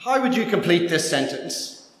How would you complete this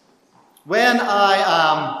sentence? When I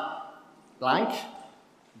am blank,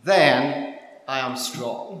 then I am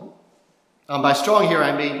strong. And by strong here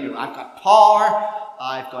I mean, I've got power,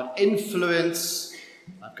 I've got influence,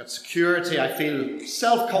 I've got security, I feel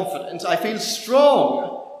self-confident, I feel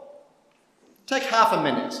strong. Take half a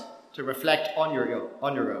minute to reflect on your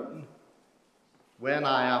own. When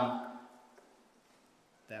I am,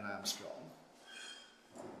 then I am strong.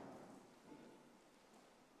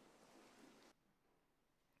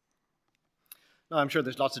 Now, I'm sure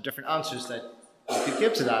there's lots of different answers that you could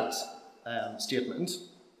give to that statement.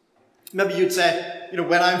 Maybe you'd say,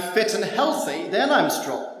 when I'm fit and healthy, then I'm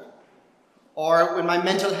strong. Or when my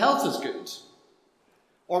mental health is good.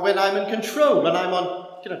 Or when I'm in control, when I'm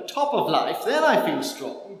on top of life, then I feel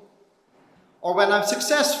strong. Or when I'm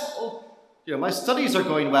successful, my studies are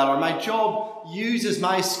going well, or my job uses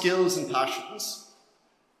my skills and passions.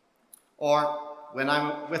 Or when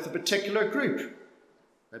I'm with a particular group.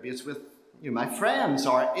 Maybe it's with my friends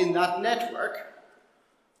or in that network.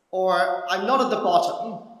 Or I'm not at the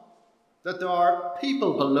bottom, that there are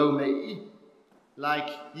people below me, like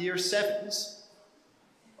year 7s,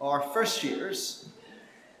 or first years,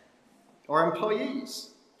 or employees.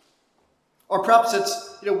 Or perhaps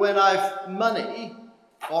it's when I've money,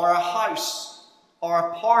 or a house, or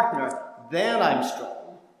a partner, then I'm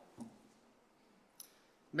strong.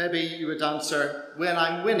 Maybe you would answer, when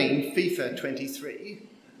I'm winning FIFA 23,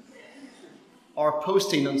 or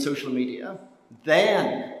posting on social media,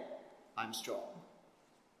 then I'm strong.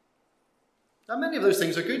 Now, many of those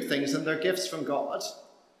things are good things and they're gifts from God.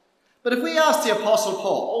 But if we ask the Apostle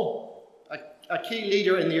Paul, a key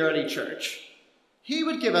leader in the early church, he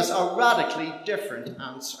would give us a radically different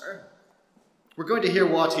answer. We're going to hear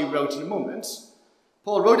what he wrote in a moment.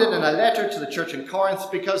 Paul wrote it in a letter to the church in Corinth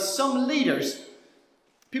because some leaders,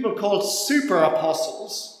 people called super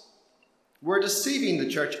apostles, were deceiving the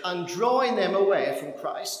church and drawing them away from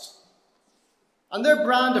Christ. And their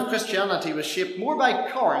brand of Christianity was shaped more by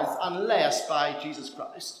Corinth and less by Jesus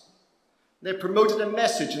Christ. They promoted a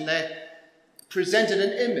message and they presented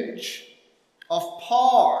an image of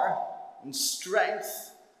power and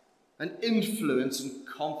strength and influence and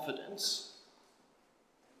confidence.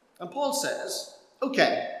 And Paul says,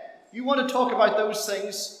 okay, you want to talk about those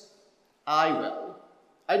things? I will.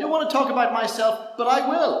 I don't want to talk about myself, but I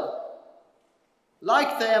will.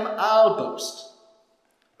 Like them, I'll boast.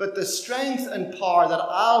 But the strength and power that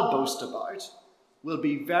I'll boast about will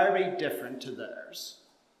be very different to theirs.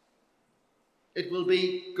 It will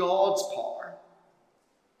be God's power.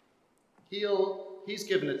 He's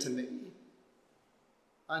given it to me.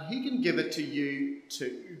 And he can give it to you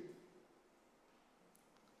too.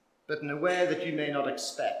 But in a way that you may not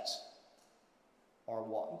expect or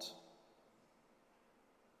want.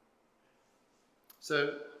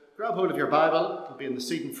 So, grab hold of your Bible. It'll be in the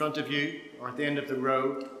seat in front of you or at the end of the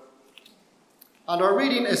row. And our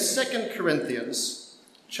reading is 2 Corinthians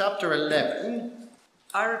chapter 11.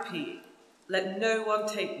 I repeat, let no one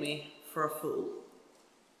take me for a fool.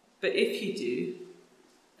 But if you do,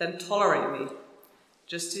 then tolerate me,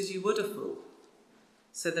 just as you would a fool,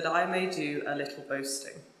 so that I may do a little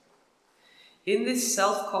boasting. In this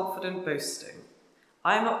self-confident boasting,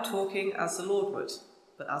 I am not talking as the Lord would,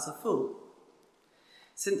 but as a fool.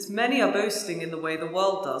 Since many are boasting in the way the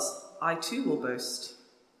world does, I too will boast.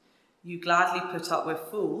 You gladly put up with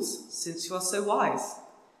fools, since you are so wise.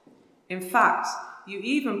 In fact, you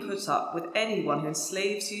even put up with anyone who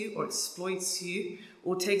enslaves you or exploits you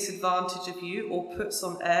or takes advantage of you or puts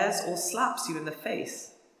on airs or slaps you in the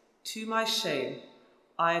face. To my shame,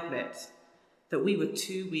 I admit that we were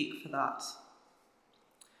too weak for that.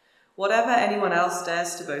 Whatever anyone else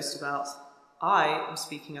dares to boast about, I am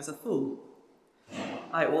speaking as a fool.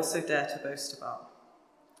 I also dare to boast about.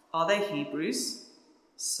 Are they Hebrews?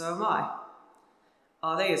 So am I.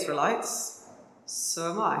 Are they Israelites?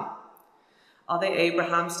 So am I. Are they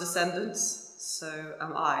Abraham's descendants? So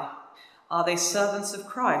am I. Are they servants of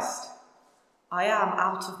Christ? I am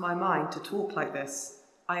out of my mind to talk like this.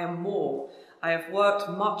 I am more. I have worked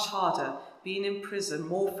much harder, been in prison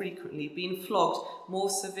more frequently, been flogged more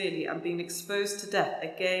severely, and been exposed to death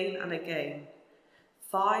again and again.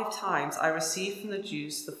 5 times I received from the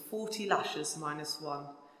Jews the 40 lashes minus 1.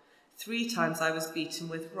 3 times I was beaten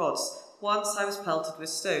with rods. Once I was pelted with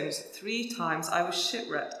stones. 3 times I was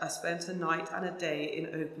shipwrecked. I spent a night and a day in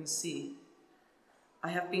open sea. I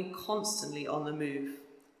have been constantly on the move.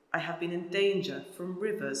 I have been in danger from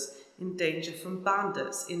rivers, in danger from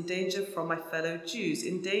bandits, in danger from my fellow Jews,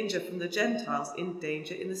 in danger from the Gentiles, in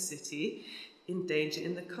danger in the city, in danger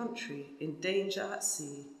in the country, in danger at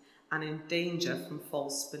sea, and in danger from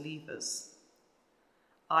false believers.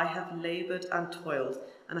 I have laboured and toiled,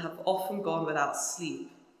 and have often gone without sleep.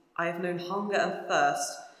 I have known hunger and thirst,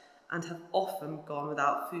 and have often gone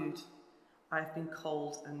without food. I have been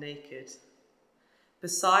cold and naked.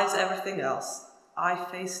 Besides everything else, I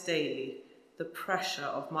face daily the pressure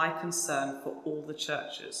of my concern for all the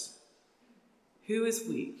churches. Who is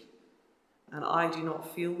weak, and I do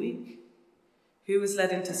not feel weak? Who is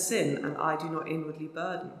led into sin, and I do not inwardly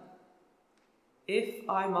burden? If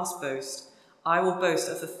I must boast, I will boast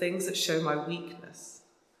of the things that show my weakness.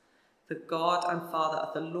 The God and Father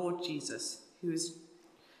of the Lord Jesus, who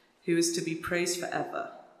is to be praised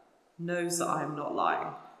forever, knows that I am not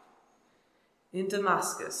lying. In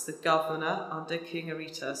Damascus, the governor under King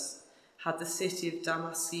Aretas had the city of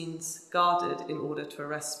Damascenes guarded in order to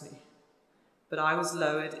arrest me. But I was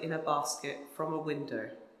lowered in a basket from a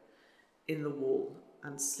window in the wall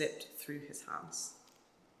and slipped through his hands.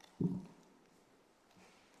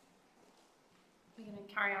 We're going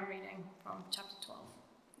to carry on reading from chapter 12.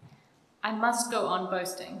 I must go on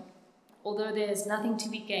boasting. Although there is nothing to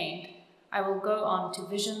be gained, I will go on to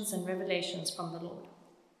visions and revelations from the Lord.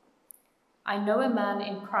 I know a man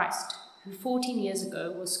in Christ who 14 years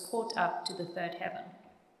ago was caught up to the third heaven.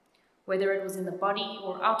 Whether it was in the body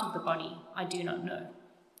or out of the body, I do not know.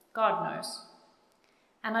 God knows.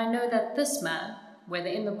 And I know that this man, whether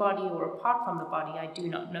in the body or apart from the body, I do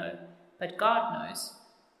not know, but God knows,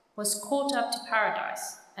 was caught up to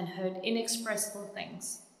paradise and heard inexpressible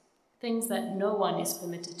things, things that no one is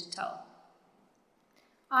permitted to tell.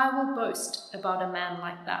 I will boast about a man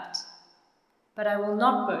like that, but I will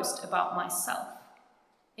not boast about myself,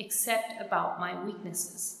 except about my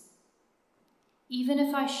weaknesses. Even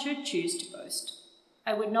if I should choose to boast,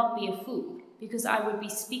 I would not be a fool, because I would be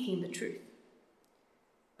speaking the truth.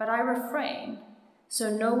 But I refrain, so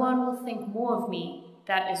no one will think more of me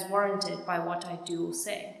that is warranted by what I do or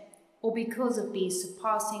say, or because of these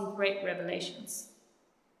surpassing great revelations.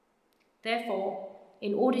 Therefore,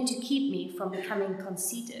 in order to keep me from becoming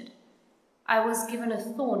conceited, I was given a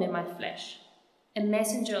thorn in my flesh, a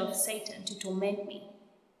messenger of Satan to torment me.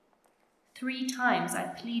 3 times I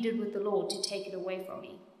pleaded with the Lord to take it away from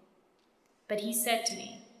me. But he said to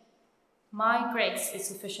me, "My grace is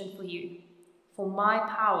sufficient for you, for my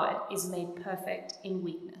power is made perfect in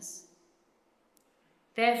weakness."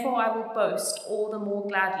 Therefore I will boast all the more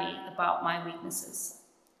gladly about my weaknesses,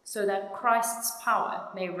 so that Christ's power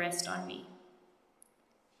may rest on me.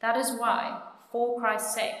 That is why, for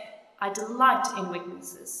Christ's sake, I delight in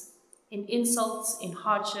weaknesses, in insults, in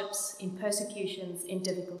hardships, in persecutions, in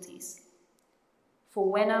difficulties. For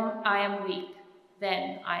when I am weak,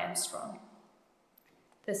 then I am strong.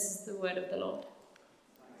 This is the word of the Lord.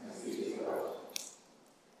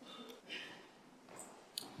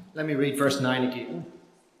 Let me read verse 9 again.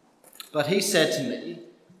 But he said to me,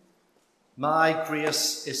 "My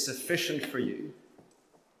grace is sufficient for you,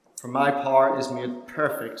 for my power is made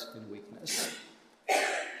perfect in weakness.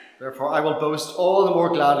 Therefore I will boast all the more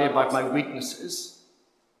gladly about my weaknesses,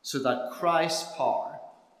 so that Christ's power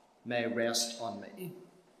may rest on me."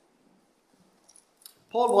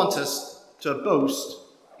 Paul wants us to boast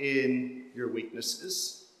in your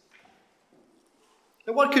weaknesses.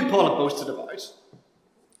 Now, what could Paul have boasted about?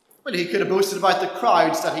 Well, he could have boasted about the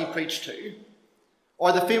crowds that he preached to,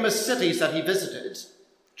 or the famous cities that he visited,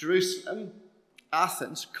 Jerusalem,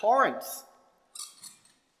 Athens, Corinth,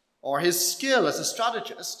 or his skill as a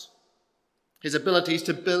strategist, his abilities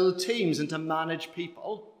to build teams and to manage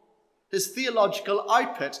people, his theological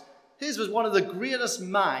output. His was one of the greatest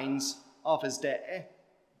minds of his day.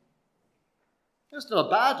 It's not a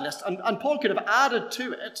bad list, and Paul could have added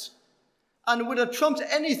to it, and would have trumped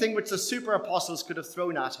anything which the super apostles could have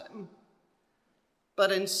thrown at him.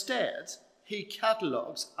 But instead, he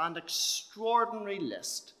catalogues an extraordinary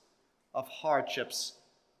list of hardships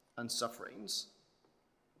and sufferings.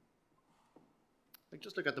 Like,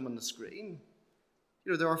 just look at them on the screen.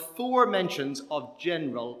 There are 4 mentions of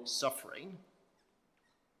general suffering.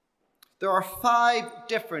 There are 5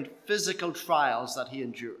 different physical trials that he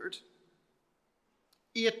endured,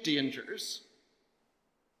 8 dangers,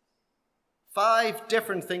 5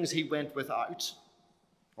 different things he went without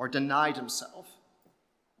or denied himself.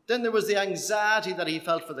 Then there was the anxiety that he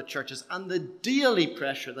felt for the churches and the daily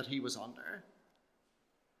pressure that he was under.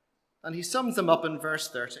 And he sums them up in verse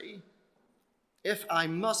 30. If I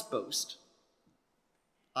must boast,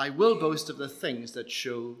 I will boast of the things that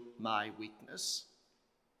show my weakness.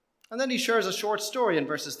 And then he shares a short story in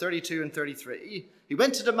verses 32 and 33. He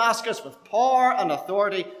went to Damascus with power and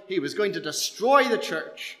authority. He was going to destroy the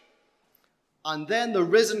church. And then the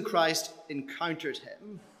risen Christ encountered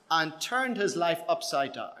him and turned his life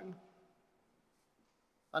upside down.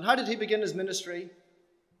 And how did he begin his ministry?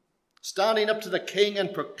 standing up to the king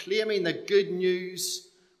and proclaiming the good news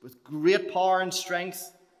with great power and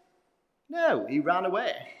strength. No, he ran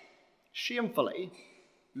away, shamefully,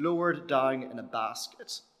 lowered down in a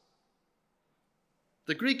basket.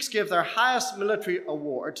 The Greeks gave their highest military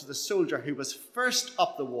award to the soldier who was first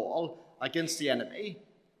up the wall against the enemy.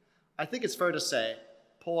 I think it's fair to say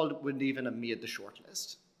Paul wouldn't even have made the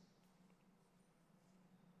shortlist.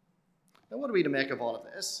 Now, what are we to make of all of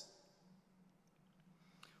this?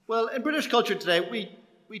 Well, in British culture today,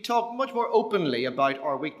 we talk much more openly about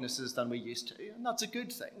our weaknesses than we used to, and that's a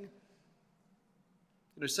good thing.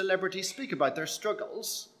 Celebrities speak about their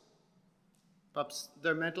struggles, perhaps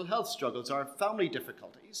their mental health struggles or family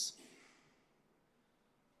difficulties.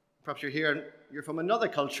 Perhaps you're from another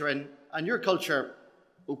culture, and your culture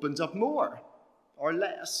opens up more or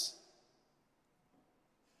less.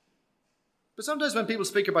 But sometimes when people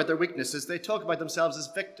speak about their weaknesses, they talk about themselves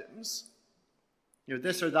as victims.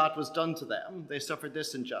 This or that was done to them. They suffered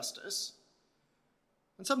this injustice.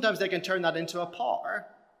 And sometimes they can turn that into a power,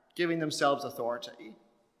 giving themselves authority.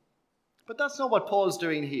 But that's not what Paul's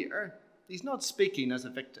doing here. He's not speaking as a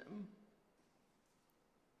victim.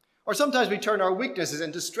 Or sometimes we turn our weaknesses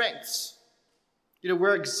into strengths.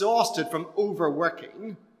 We're exhausted from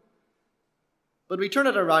overworking. But we turn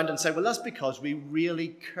it around and say, well, that's because we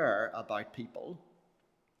really care about people.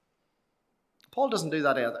 Paul doesn't do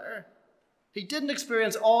that either. He didn't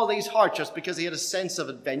experience all these hardships because he had a sense of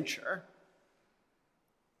adventure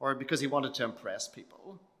or because he wanted to impress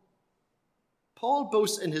people. Paul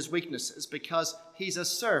boasts in his weaknesses because he's a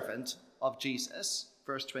servant of Jesus,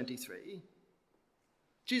 verse 23.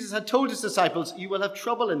 Jesus had told his disciples, you will have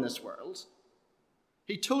trouble in this world.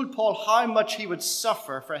 He told Paul how much he would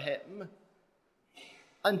suffer for him.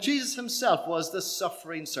 And Jesus himself was the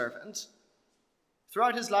suffering servant.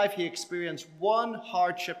 Throughout his life, he experienced one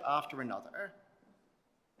hardship after another.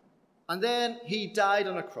 And then he died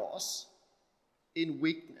on a cross in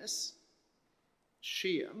weakness,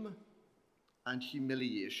 shame, and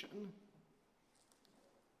humiliation.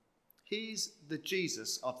 He's the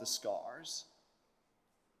Jesus of the scars.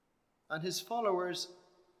 And his followers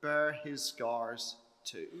bear his scars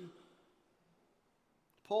too.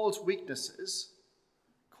 Paul's weaknesses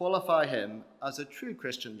qualify him as a true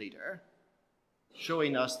Christian leader,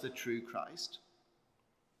 showing us the true Christ.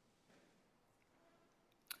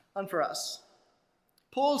 And for us,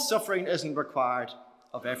 Paul's suffering isn't required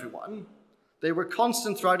of everyone. They were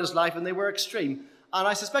constant throughout his life and they were extreme. And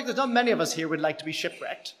I suspect that not many of us here would like to be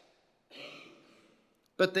shipwrecked.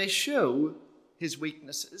 But they show his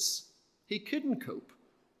weaknesses. He couldn't cope.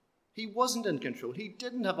 He wasn't in control. He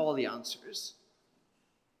didn't have all the answers.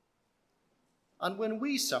 And when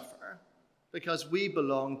we suffer because we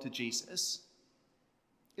belong to Jesus,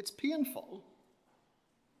 it's painful.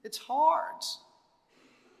 It's hard.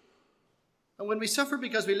 And when we suffer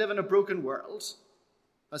because we live in a broken world,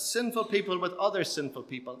 as sinful people with other sinful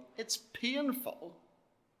people, it's painful.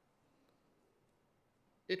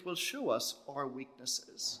 It will show us our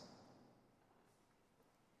weaknesses.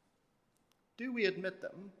 Do we admit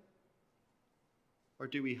them? Or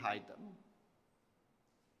do we hide them?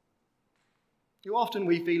 Often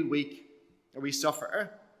we feel weak, or we suffer,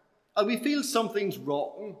 and we feel something's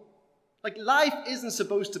wrong. Like life isn't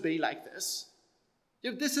supposed to be like this.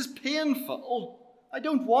 This is painful. I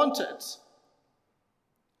don't want it.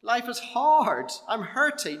 Life is hard. I'm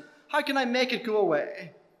hurting. How can I make it go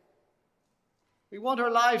away? We want our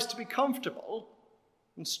lives to be comfortable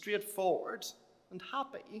and straightforward and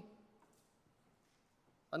happy.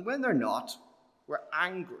 And when they're not, we're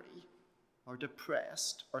angry or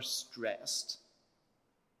depressed or stressed.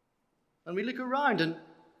 And we look around and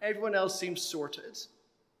everyone else seems sorted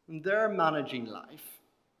and they're managing life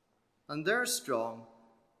and they're strong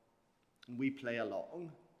and we play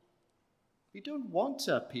along. We don't want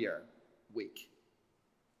to appear weak,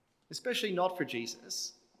 especially not for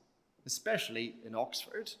Jesus, especially in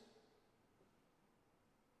Oxford.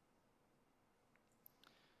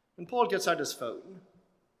 When Paul gets out his phone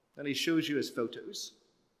and he shows you his photos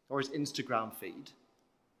or his Instagram feed,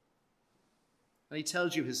 and he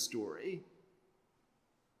tells you his story,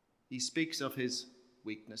 he speaks of his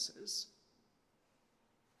weaknesses.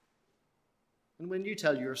 And when you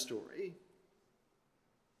tell your story,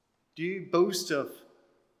 do you boast of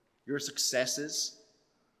your successes,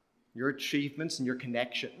 your achievements, and your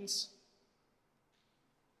connections?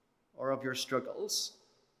 Or of your struggles,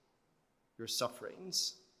 your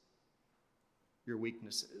sufferings, your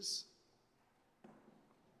weaknesses?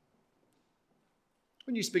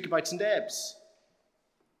 When you speak about St. Ebbe's,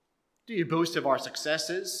 do you boast of our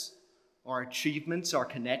successes, our achievements, our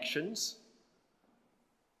connections?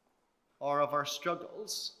 Or of our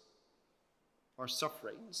struggles, our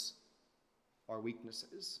sufferings, our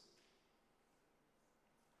weaknesses.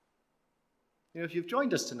 If you've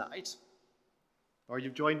joined us tonight, or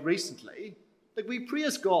you've joined recently, we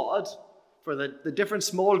praise God for the different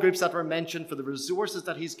small groups that were mentioned, for the resources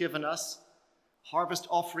that he's given us, harvest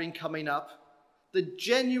offering coming up, the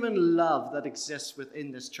genuine love that exists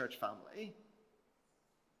within this church family.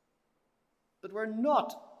 But we're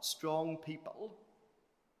not strong people.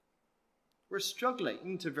 We're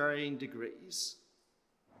struggling to varying degrees.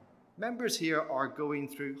 Members here are going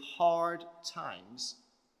through hard times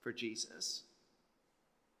for Jesus.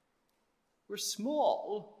 We're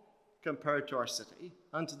small compared to our city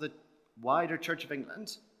and to the wider Church of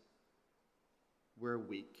England. We're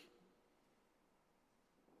weak.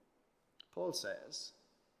 Paul says,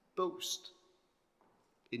 boast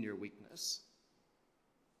in your weakness.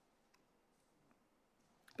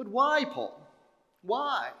 But why, Paul?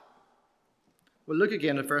 Why? Well, look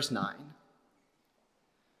again at verse 9.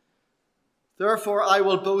 Therefore, I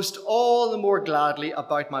will boast all the more gladly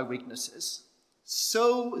about my weaknesses,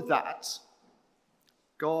 so that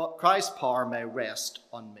Christ's power may rest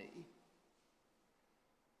on me.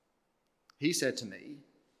 He said to me,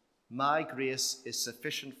 my grace is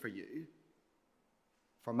sufficient for you,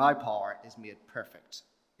 for my power is made perfect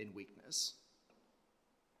in weakness.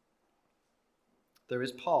 There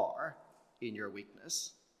is power in your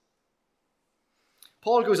weakness.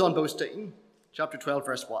 Paul goes on boasting, chapter 12,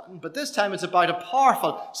 verse 1, but this time it's about a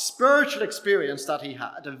powerful spiritual experience that he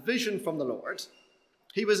had, a vision from the Lord.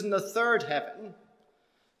 He was in the third heaven,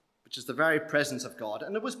 which is the very presence of God,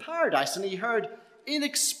 and it was paradise, and he heard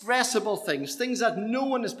inexpressible things that no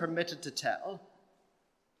one is permitted to tell.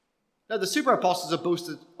 Now, the super apostles have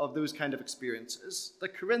boasted of those kind of experiences. The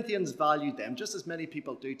Corinthians valued them just as many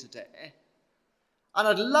people do today. And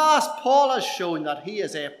at last, Paul has shown that he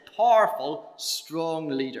is a powerful, strong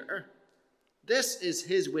leader. This is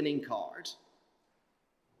his winning card.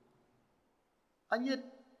 And yet,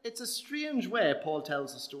 it's a strange way Paul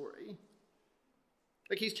tells the story.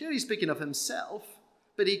 He's clearly speaking of himself,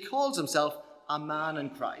 but he calls himself a man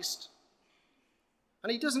in Christ.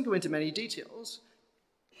 And he doesn't go into many details.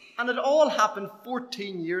 And it all happened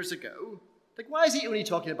 14 years ago. Why is he only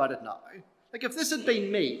talking about it now? If this had been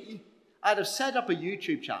me, I'd have set up a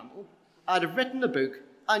YouTube channel, I'd have written a book,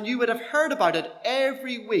 and you would have heard about it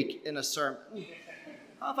every week in a sermon.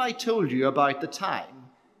 Have I told you about the time?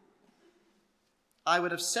 I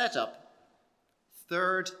would have set up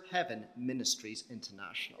Third Heaven Ministries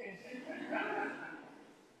International.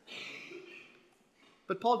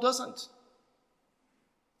 But Paul doesn't.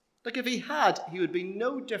 If he had, he would be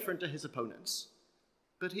no different to his opponents.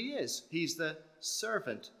 But he is. He's the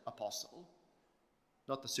servant apostle,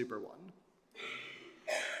 not the super one.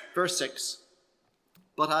 Verse 6,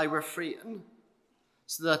 but I refrain,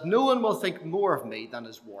 so that no one will think more of me than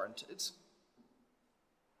is warranted.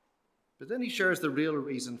 But then he shares the real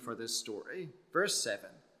reason for this story. Verse 7,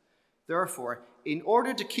 therefore, in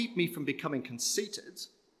order to keep me from becoming conceited,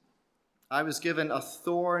 I was given a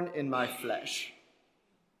thorn in my flesh,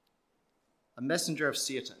 a messenger of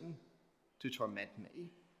Satan to torment me.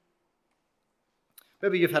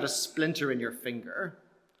 Maybe you've had a splinter in your finger,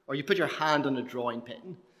 or you put your hand on a drawing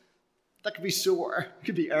pin. That could be sore, it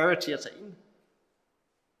could be irritating.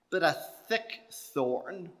 But a thick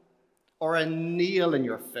thorn, or a nail in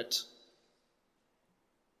your foot,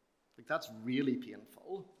 that's really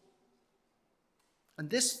painful. And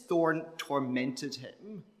this thorn tormented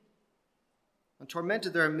him. And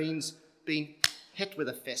tormented there means being hit with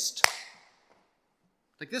a fist.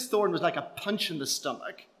 This thorn was like a punch in the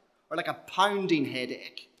stomach, or like a pounding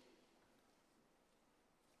headache,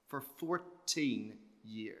 for 14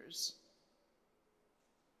 years.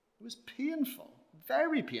 It was painful,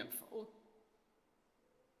 very painful.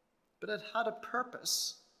 But it had a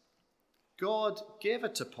purpose. God gave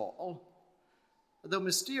it to Paul, though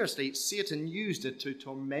mysteriously Satan used it to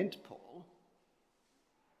torment Paul.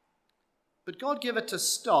 But God gave it to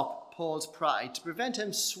stop Paul's pride, to prevent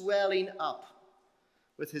him swelling up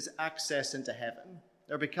with his access into heaven,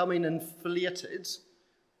 or becoming inflated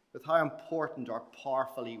with how important or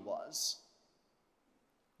powerful he was.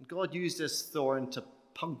 And God used this thorn to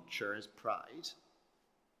puncture his pride.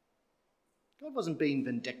 God wasn't being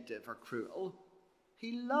vindictive or cruel.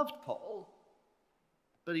 He loved Paul,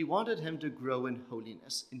 but he wanted him to grow in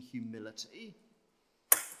holiness, in humility,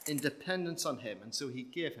 in dependence on him, and so he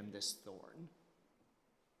gave him this thorn.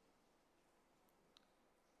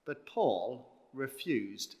 But Paul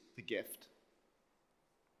refused the gift.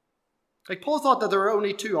 Paul thought that there were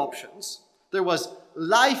only two options. There was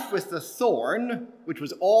life with the thorn, which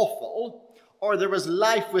was awful, or there was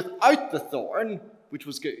life without the thorn, which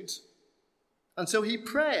was good. And so he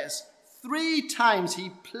prays. 3 times he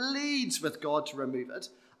pleads with God to remove it.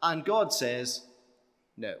 And God says,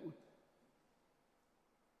 no.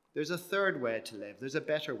 There's a third way to live. There's a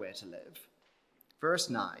better way to live. Verse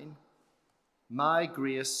 9, my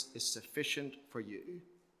grace is sufficient for you,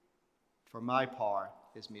 for my power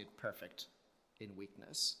is made perfect in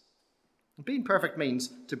weakness. And being perfect means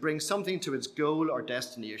to bring something to its goal or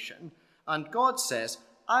destination. And God says,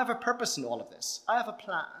 I have a purpose in all of this. I have a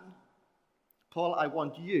plan. Paul, I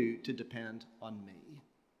want you to depend on me.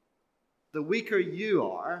 The weaker you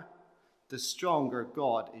are, the stronger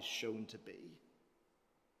God is shown to be.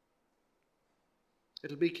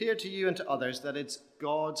 It'll be clear to you and to others that it's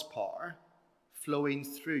God's power flowing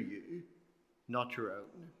through you, not your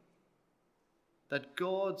own. That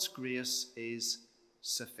God's grace is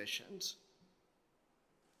sufficient.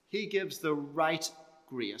 He gives the right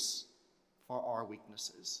grace for our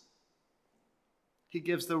weaknesses. He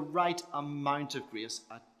gives the right amount of grace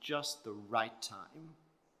at just the right time.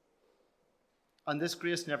 And this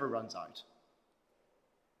grace never runs out.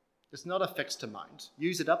 It's not a fixed amount.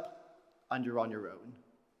 Use it up and you're on your own.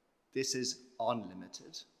 This is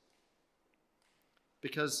unlimited.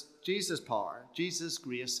 Because Jesus' power, Jesus'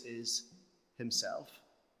 grace is himself.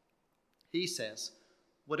 He says,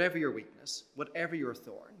 whatever your weakness, whatever your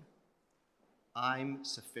thorn, I'm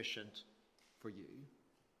sufficient for you.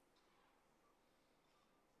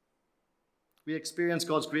 We experience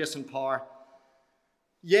God's grace and power,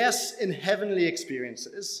 yes, in heavenly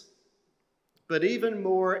experiences, but even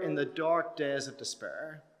more in the dark days of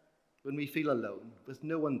despair, when we feel alone, with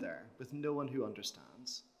no one there, with no one who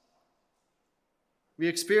understands. We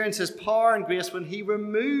experience his power and grace when he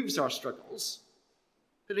removes our struggles,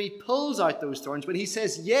 when he pulls out those thorns, when he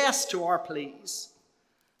says yes to our pleas,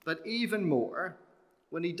 but even more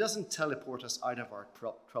when he doesn't teleport us out of our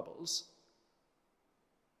troubles.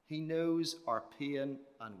 He knows our pain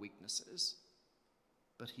and weaknesses,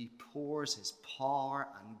 but he pours his power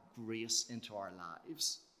and grace into our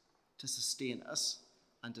lives to sustain us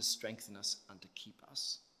and to strengthen us and to keep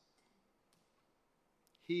us.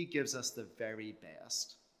 He gives us the very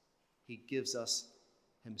best. He gives us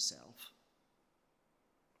himself.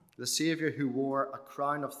 The Saviour who wore a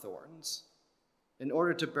crown of thorns in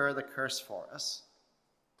order to bear the curse for us,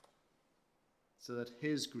 so that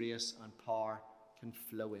his grace and power can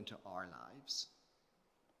flow into our lives.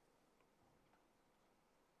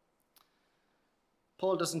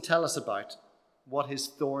 Paul doesn't tell us about what his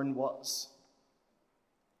thorn was.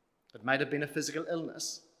 It might have been a physical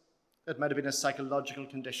illness. It might have been a psychological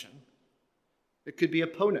condition. It could be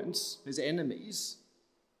opponents, his enemies.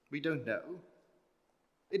 We don't know.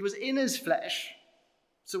 It was in his flesh,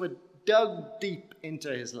 so it dug deep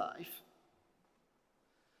into his life.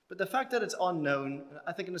 But the fact that it's unknown,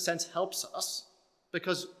 I think in a sense helps us,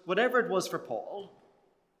 because whatever it was for Paul,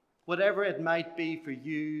 whatever it might be for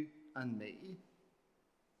you and me,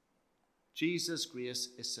 Jesus' grace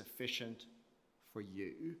is sufficient for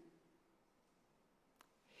you.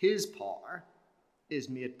 His power is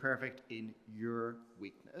made perfect in your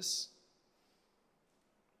weakness,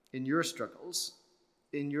 in your struggles,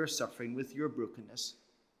 in your suffering, with your brokenness.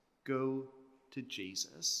 Go to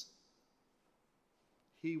Jesus.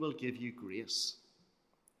 He will give you grace,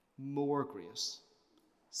 more grace,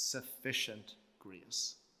 sufficient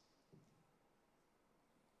grace.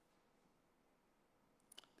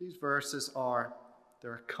 These verses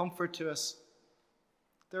they're a comfort to us.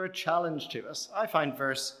 They're a challenge to us. I find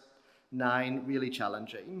verse 9 really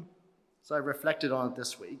challenging, so I reflected on it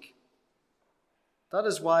this week. That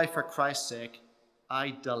is why, for Christ's sake,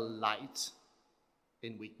 I delight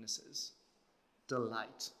in weaknesses.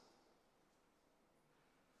 Delight.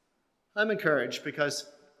 I'm encouraged because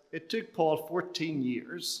it took Paul 14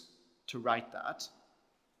 years to write that,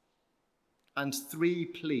 and 3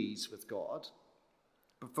 pleas with God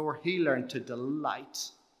before he learned to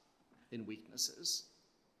delight in weaknesses,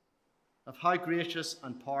 of how gracious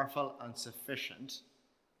and powerful and sufficient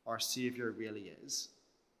our Saviour really is,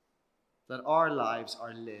 that our lives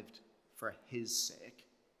are lived for his sake,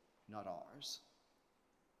 not ours.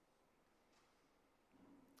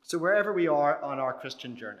 So wherever we are on our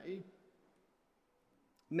Christian journey,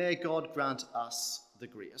 may God grant us the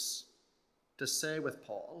grace to say with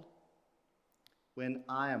Paul, when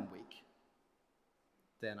I am weak,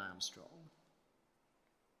 then I am strong.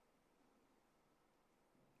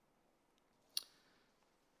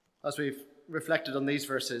 As we've reflected on these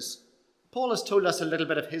verses, Paul has told us a little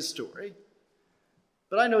bit of his story,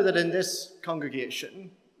 but I know that in this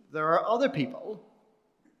congregation, there are other people,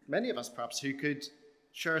 many of us perhaps, who could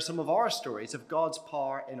share some of our stories of God's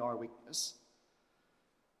power in our weakness.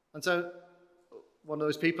 And so one of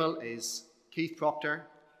those people is Keith Proctor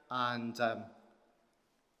and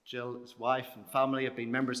Jill, his wife and family, have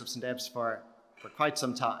been members of St. Ebbe's for quite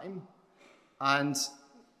some time. And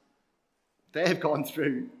they have gone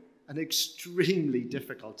through an extremely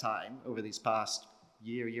difficult time over these past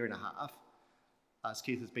year and a half, as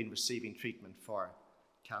Keith has been receiving treatment for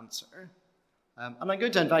cancer. And I'm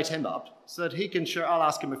going to invite him up so that he can share, I'll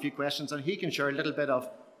ask him a few questions, and he can share a little bit of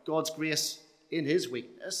God's grace in his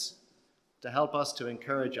weakness to help us, to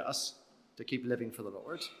encourage us to keep living for the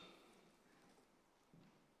Lord.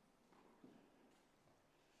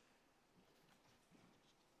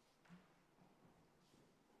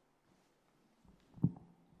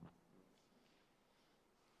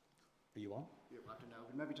 Are you on? I don't know,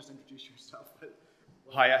 maybe just introduce yourself.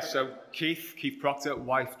 Hiya, so Keith Proctor,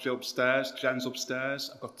 wife Jill upstairs, Jen's upstairs.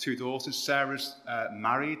 I've got 2 daughters. Sarah's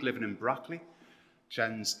married, living in Brackley.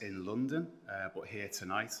 Jen's in London, but here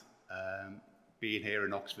tonight. Being here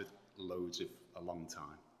in Oxford a long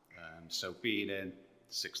time. So being in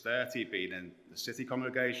 6:30, being in the city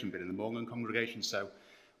congregation, being in the Morgan congregation, so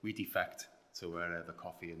we defect to where the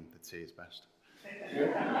coffee and the tea is best.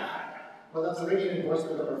 Well, that's a really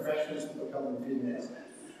endorsement of refreshments that will come in a few minutes.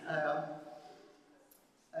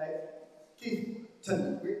 Keith,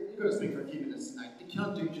 Tim, you're going to speak for a few minutes tonight. It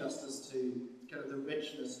can't do justice to kind of the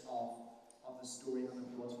richness of the story and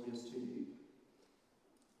of God's grace to you.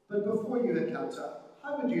 But before you had cancer,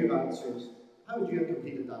 how would you have answered? How would you have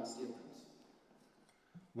completed that statement?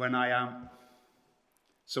 When I am,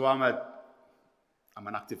 so I'm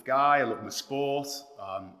an active guy. I love my sport.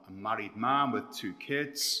 I'm a married man with 2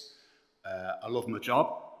 kids. I love my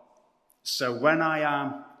job. So when I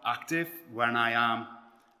am active, when I am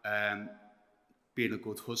being a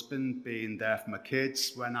good husband, being there for my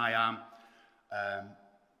kids, when I am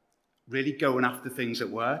really going after things at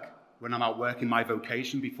work, when I'm out working my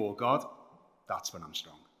vocation before God, that's when I'm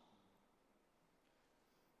strong.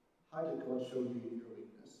 How did God show you your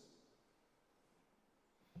weakness?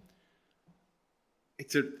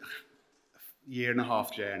 It's a 1.5 year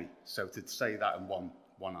journey, so to say that in one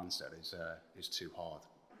answer is too hard.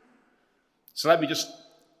 So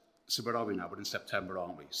where are we now? We're in September,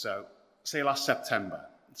 aren't we? So say last September.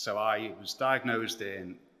 So I was diagnosed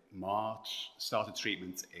in March, started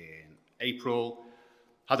treatment in April,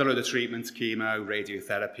 had a load of treatments, chemo,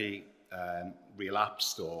 radiotherapy,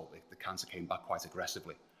 relapsed, or the cancer came back quite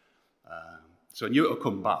aggressively. So I knew it would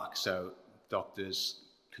come back. So doctors,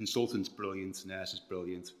 consultants brilliant, nurses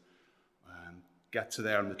brilliant. Get to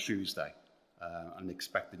there on the Tuesday and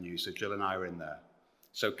expect the news. So Jill and I were in there.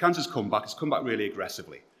 So cancer's come back. It's come back really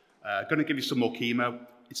aggressively. Going to give you some more chemo.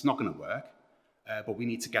 It's not going to work, but we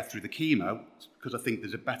need to get through the chemo because I think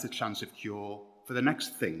there's a better chance of cure for the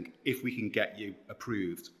next thing if we can get you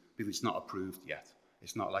approved, because it's not approved yet.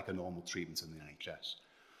 It's not like a normal treatment in the NHS.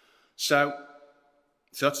 So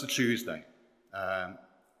that's the Tuesday.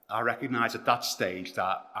 I recognise at that stage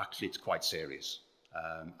that actually it's quite serious,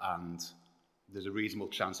 and there's a reasonable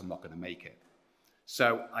chance I'm not going to make it.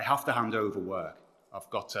 So I have to hand over work. I've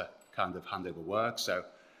got to kind of hand over work.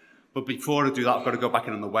 But before I do that, I've got to go back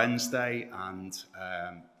in on the Wednesday, and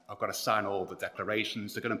I've got to sign all the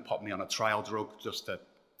declarations. They're going to pop me on a trial drug just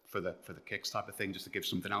for the kicks type of thing, just to give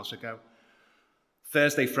something else a go.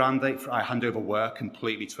 Thursday, Friday, I hand over work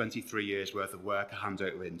completely, 23 years worth of work. I hand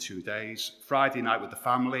over in 2 days. Friday night with the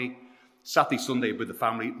family. Saturday, Sunday with the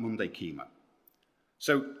family. Monday, chemo.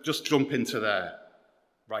 So just jump into there,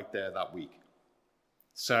 right there that week.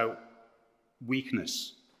 So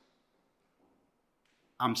weakness.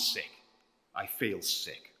 I'm sick. I feel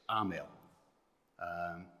sick. I'm ill.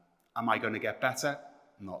 Am I going to get better?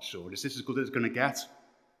 Not sure. Is this as good as it's going to get?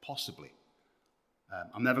 Possibly.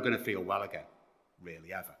 I'm never going to feel well again,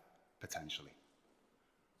 really, ever, potentially.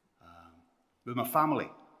 With my family,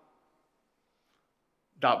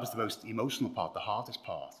 that was the most emotional part, the hardest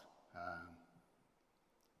part.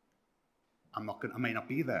 I may not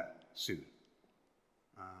be there soon.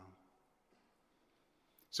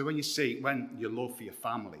 So when you love for your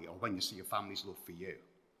family, or when you see your family's love for you,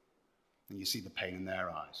 and you see the pain in their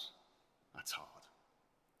eyes, that's hard.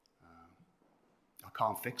 I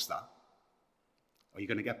can't fix that. Are you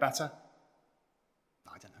going to get better?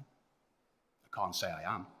 I don't know. I can't say I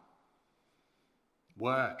am.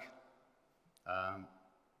 Work.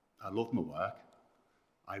 I love my work.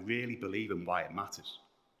 I really believe in why it matters.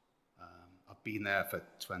 I've been there for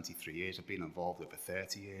 23 years. I've been involved over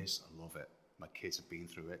 30 years. I love it. My kids have been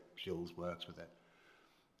through it. Jules works with it.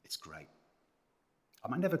 It's great. I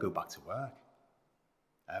might never go back to work,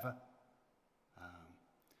 ever.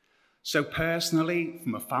 So personally,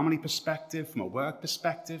 from a family perspective, from a work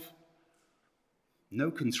perspective,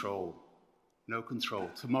 no control No control.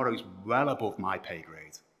 Tomorrow's well above my pay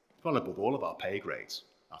grade. Well above all of our pay grades,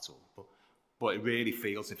 that's all. But it really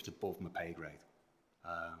feels as if it's above my pay grade.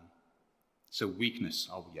 So weakness,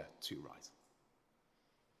 oh yeah, too right.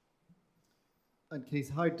 And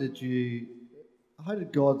Keith, how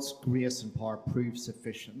did God's grace and power prove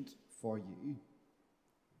sufficient for you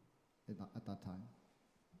at that time?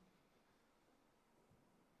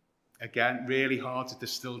 Again, really hard to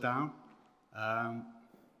distill down.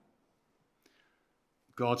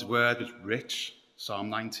 God's word was rich. Psalm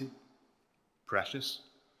 90, precious.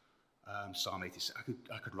 Psalm 86.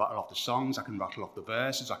 I could rattle off the songs, I can rattle off the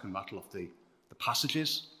verses, I can rattle off the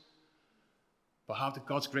passages. But how did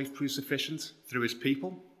God's grace prove sufficient? Through his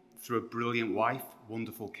people, through a brilliant wife,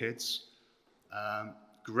 wonderful kids,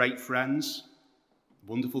 great friends,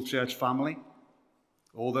 wonderful church family,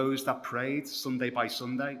 all those that prayed Sunday by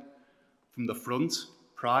Sunday, from the front,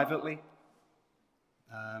 privately,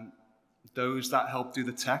 those that helped do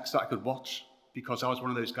the text that I could watch, because I was one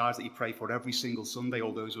of those guys that you pray for every single Sunday,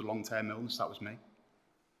 all those with long-term illness, that was me.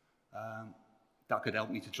 That could help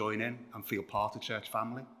me to join in and feel part of church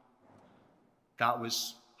family. That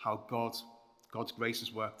was how God's grace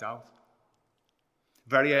has worked out.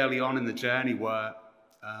 Very early on in the journey where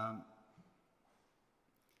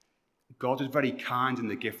God was very kind in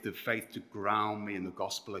the gift of faith to ground me in the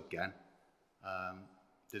gospel again.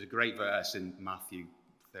 There's a great verse in Matthew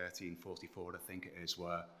 13:44, I think it is,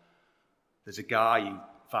 where there's a guy who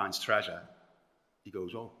finds treasure. He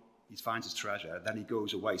goes, oh, he finds his treasure. Then he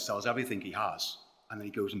goes away, sells everything he has, and then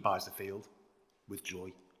he goes and buys the field with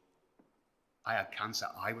joy. I had cancer.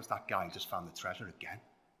 I was that guy who just found the treasure again.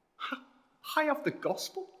 I have the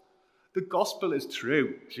gospel. The gospel is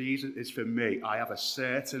true. Jesus is for me. I have a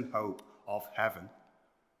certain hope of heaven.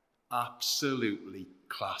 Absolutely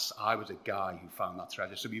class. I was a guy who found that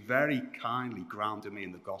treasure. So he very kindly grounded me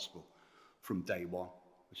in the gospel from day one,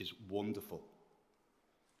 which is wonderful.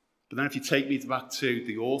 But then if you take me back to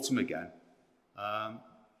the autumn again,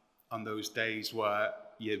 on those days where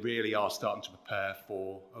you really are starting to prepare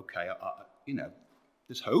for, okay,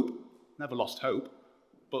 there's hope. Never lost hope,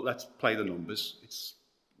 but let's play the numbers. It's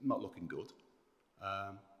not looking good.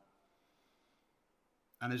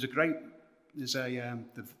 And there's the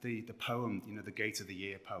poem, the Gate of the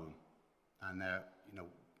Year poem, and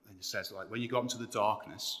and it says, like, when you go into the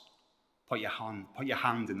darkness, put your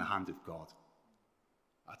hand in the hand of God.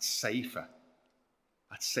 That's safer.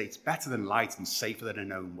 It's better than light and safer than a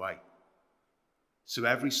known way. So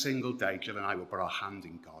every single day, Jill and I will put our hand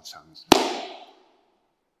in God's hands.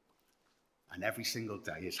 And every single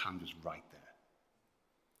day, his hand was right there.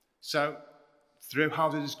 So, through how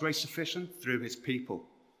is his grace sufficient? Through his people.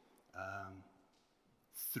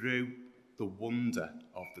 Through the wonder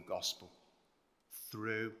of the gospel.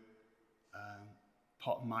 Through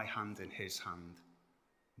putting my hand in his hand.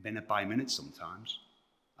 Minute by minute sometimes.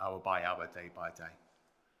 Hour by hour, day by day.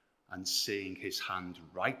 And seeing his hand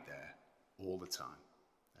right there all the time.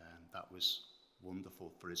 That was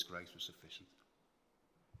wonderful, for his grace was sufficient.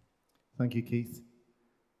 Thank you, Keith.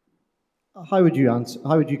 How would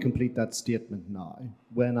you complete that statement now?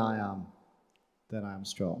 When I am, then I am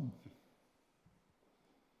strong.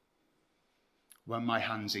 When my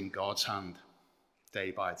hand's in God's hand,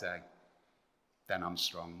 day by day, then I'm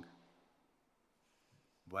strong.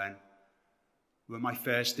 When my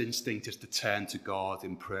first instinct is to turn to God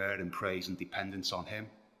in prayer and praise and dependence on him,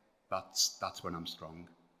 that's when I'm strong.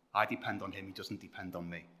 I depend on him, he doesn't depend on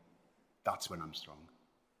me. That's when I'm strong.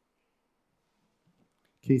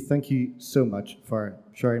 Keith, thank you so much for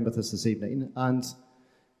sharing with us this evening. And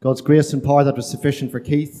God's grace and power that was sufficient for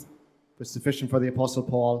Keith, was sufficient for the Apostle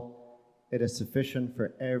Paul, it is sufficient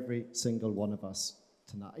for every single one of us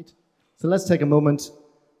tonight. So let's take a moment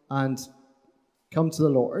and come to the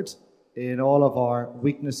Lord in all of our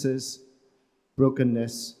weaknesses,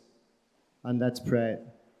 brokenness, and let's pray.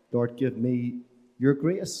 Lord, give me your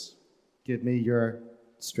grace, give me your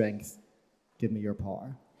strength, give me your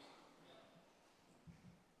power.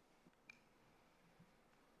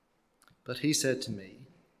 But he said to me,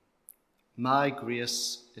 my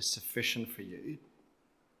grace is sufficient for you,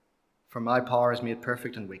 for my power is made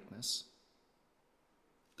perfect in weakness.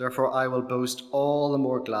 Therefore I will boast all the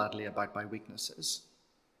more gladly about my weaknesses,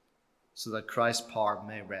 so that Christ's power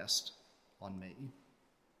may rest on me.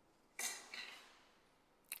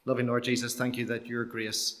 Loving Lord Jesus, thank you that your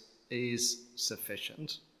grace is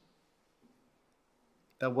sufficient.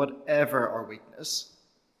 That whatever our weakness,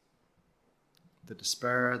 the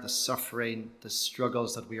despair, the suffering, the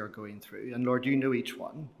struggles that we are going through, and Lord, you know each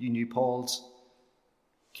one. You knew Paul's,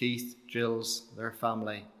 Keith, Jill's, their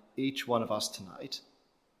family, each one of us tonight.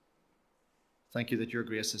 Thank you that your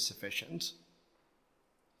grace is sufficient.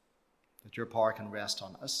 that your power can rest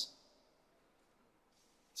on us.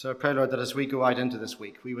 So I pray, Lord, that as we go out into this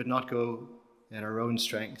week, we would not go in our own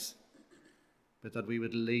strength, but that we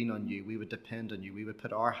would lean on you, we would depend on you, we would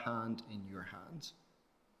put our hand in your hand.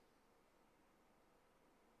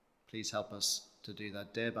 Please help us to do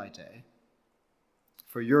that day by day,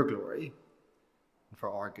 for your glory and for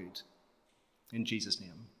our good. In Jesus'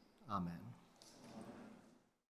 name, amen.